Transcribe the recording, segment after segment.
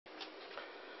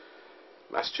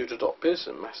mathstutor.biz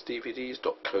and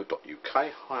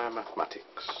mathsdvds.co.uk. Higher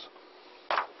Mathematics.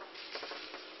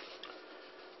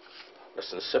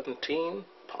 Lesson 17,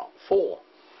 Part 4.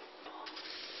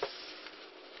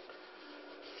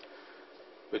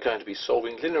 We're going to be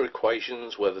solving linear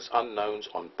equations where there's unknowns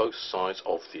on both sides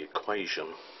of the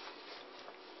equation.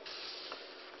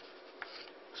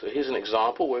 So here's an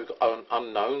example where we've got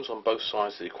unknowns on both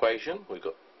sides of the equation. We've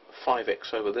got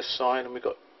 5x over this side and we've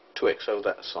got 2x over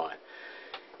that side.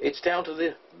 It's down to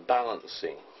the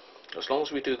balancing. As long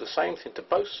as we do the same thing to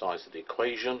both sides of the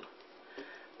equation,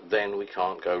 then we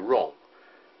can't go wrong.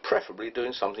 Preferably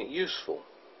doing something useful.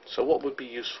 So what would be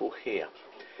useful here?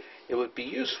 It would be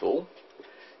useful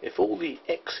if all the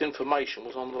x information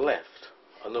was on the left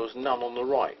and there was none on the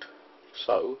right.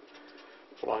 So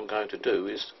what I'm going to do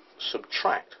is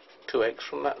subtract 2x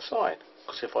from that side,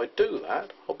 because if I do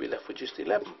that I'll be left with just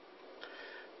 11.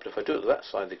 But if I do it to that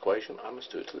side of the equation, I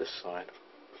must do it to this side.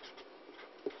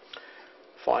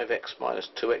 5x minus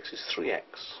 2x is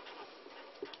 3x.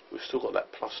 We've still got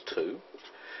that plus 2.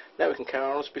 Now we can carry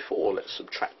on as before. Let's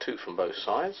subtract 2 from both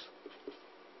sides.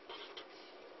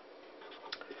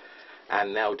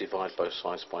 And now divide both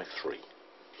sides by 3.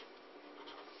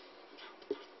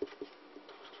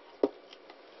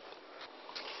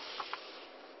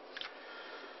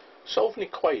 Solving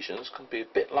equations can be a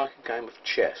bit like a game of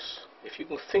chess. If you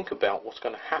can think about what's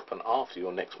going to happen after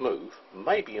your next move,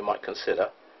 maybe you might consider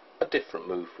a different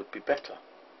move would be better.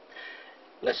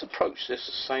 Let's approach this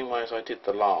the same way as I did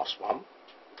the last one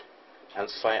and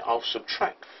say I'll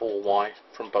subtract 4y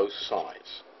from both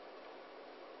sides.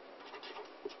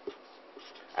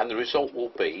 And the result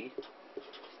will be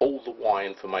all the y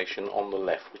information on the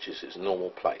left, which is its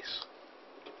normal place.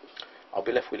 I'll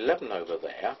be left with 11 over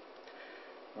there.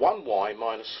 1y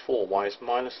minus 4y is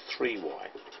minus 3y.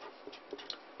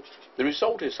 The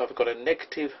result is I've got a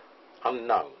negative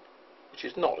unknown, which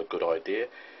is not a good idea.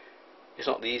 It's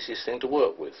not the easiest thing to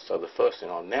work with. So the first thing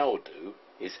I'll now do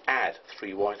is add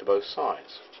 3y to both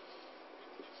sides.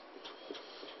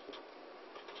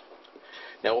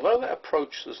 Now, although that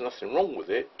approach, there's nothing wrong with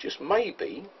it, just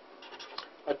maybe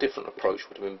a different approach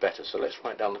would have been better. So let's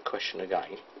write down the question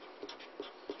again.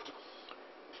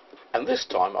 And this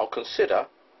time I'll consider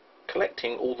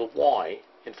collecting all the y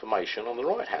information on the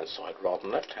right hand side rather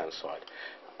than left hand side,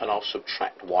 and I'll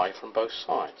subtract y from both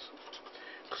sides,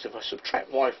 because if I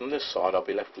subtract y from this side I'll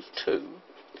be left with 2.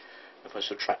 If I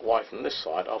subtract y from this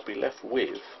side I'll be left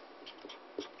with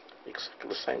exactly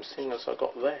the same thing as I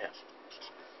got there.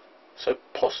 So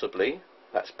possibly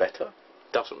that's better,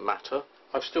 doesn't matter.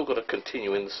 I've still got to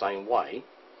continue in the same way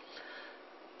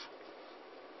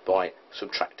by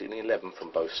subtracting 11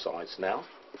 from both sides now.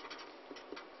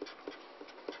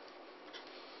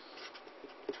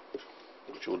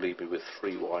 Which will leave me with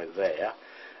 3y there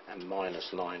and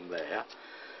minus 9 there.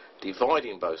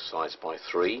 Dividing both sides by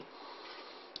 3.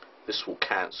 This will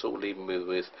cancel, leaving me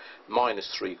with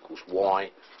minus 3 equals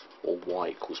y, or y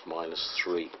equals minus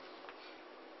 3.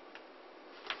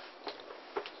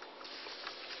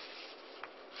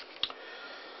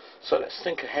 So let's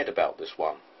think ahead about this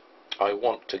one. I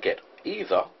want to get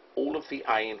either all of the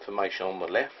a information on the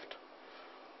left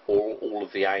or all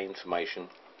of the a information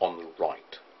on the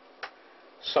right.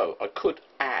 So I could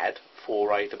add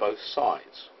 4a to both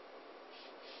sides.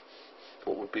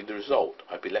 What would be the result?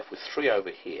 I'd be left with 3 over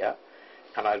here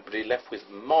and I'd be left with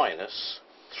minus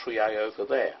 3a over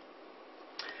there.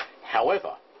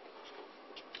 However,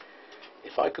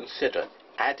 if I consider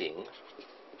adding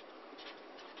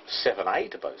 7a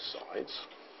to both sides,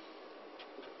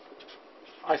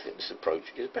 I think this approach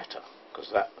is better,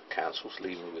 because that cancels,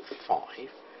 leaving me with 5.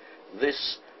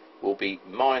 This will be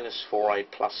minus 4a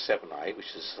plus 7a, which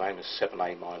is the same as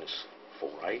 7a minus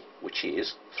 4a, which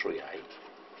is 3a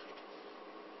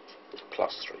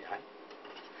plus 3a.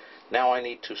 Now I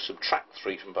need to subtract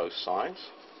 3 from both sides,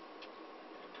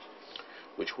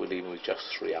 which will leave me with just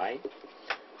 3a,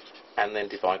 and then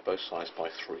divide both sides by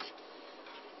 3.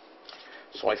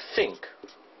 So I think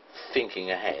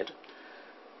thinking ahead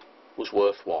was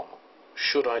worthwhile.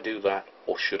 Should I do that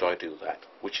or should I do that?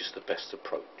 Which is the best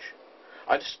approach?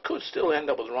 I could still end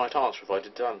up with the right answer if I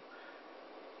did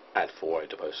add 4a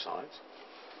to both sides.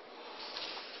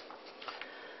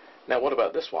 Now what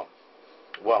about this one?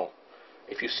 Well,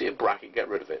 if you see a bracket, get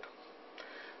rid of it.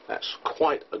 That's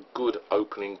quite a good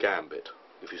opening gambit.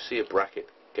 If you see a bracket,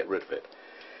 get rid of it.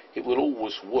 It will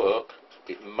always work.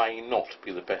 It may not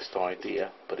be the best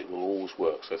idea, but it will always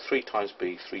work. So 3 times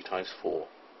b, 3 times 4.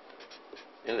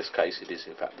 In this case, it is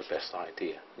in fact the best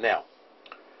idea. Now,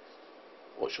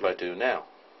 what should I do now?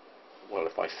 Well,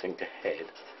 if I think ahead,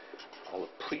 I'll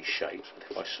appreciate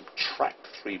that if I subtract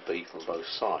 3b from both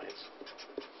sides,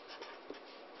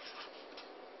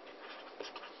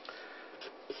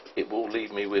 it will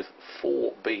leave me with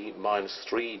 4b minus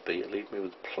 3b. It'll leave me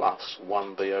with plus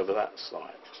 1b over that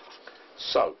side.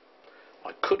 So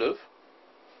I could have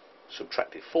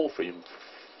subtracted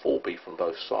 4b from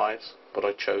both sides, but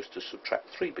I chose to subtract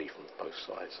 3b from both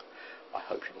sides. I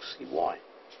hope you can see why.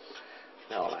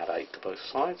 Now I'll add 8 to both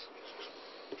sides,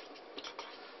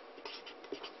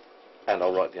 and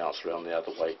I'll write the answer around the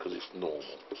other way because it's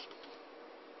normal.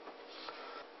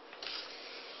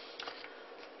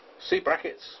 C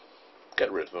brackets,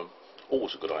 get rid of them,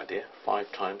 always a good idea.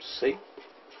 5 times C,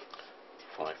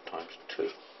 5 times 2,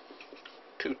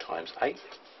 2 times 8,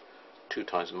 2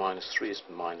 times minus 3 is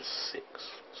minus 6,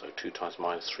 so 2 times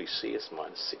minus 3c is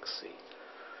minus 6c.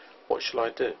 What shall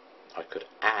I do? I could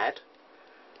add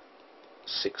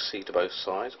 6c to both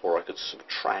sides, or I could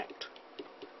subtract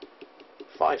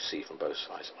 5c from both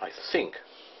sides. I think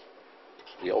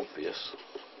the obvious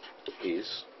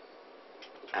is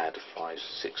add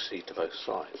 6c to both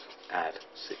sides. Add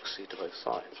 6c to both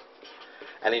sides.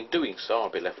 And in doing so, I'll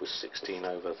be left with 16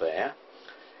 over there,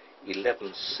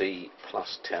 11c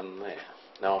plus 10 there.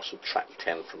 Now I'll subtract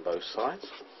 10 from both sides.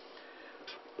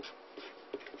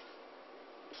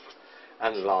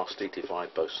 And lastly,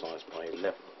 divide both sides by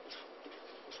 11.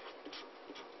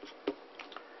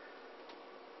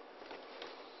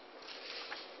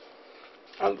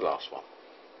 And the last one.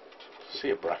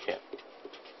 See a bracket.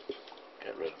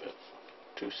 Get rid of it.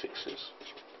 2 6s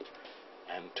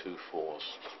and 2 4s.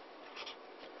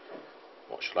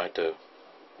 What shall I do?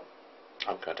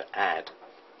 I'm going to add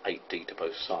 8d to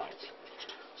both sides.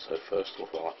 So first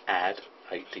of all, I'll add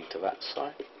 8d to that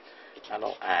side, and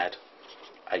I'll add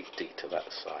 8d to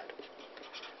that side.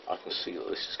 I can see that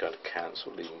this is going to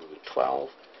cancel, leaving me with 12.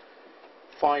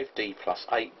 5d plus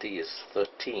 8d is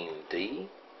 13d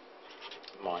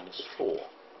minus 4.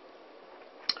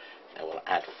 Now we'll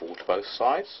add 4 to both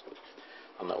sides,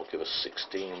 and that will give us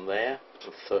 16 there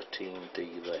and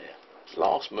 13d there.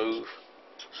 Last move,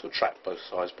 subtract both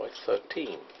sides by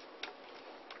 13.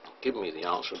 Give me the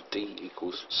answer of d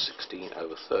equals 16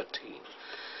 over 13,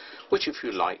 which if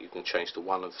you like you can change to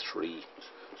 1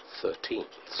 3/13.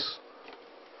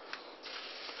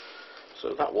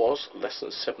 So that was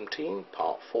lesson 17,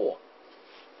 part 4.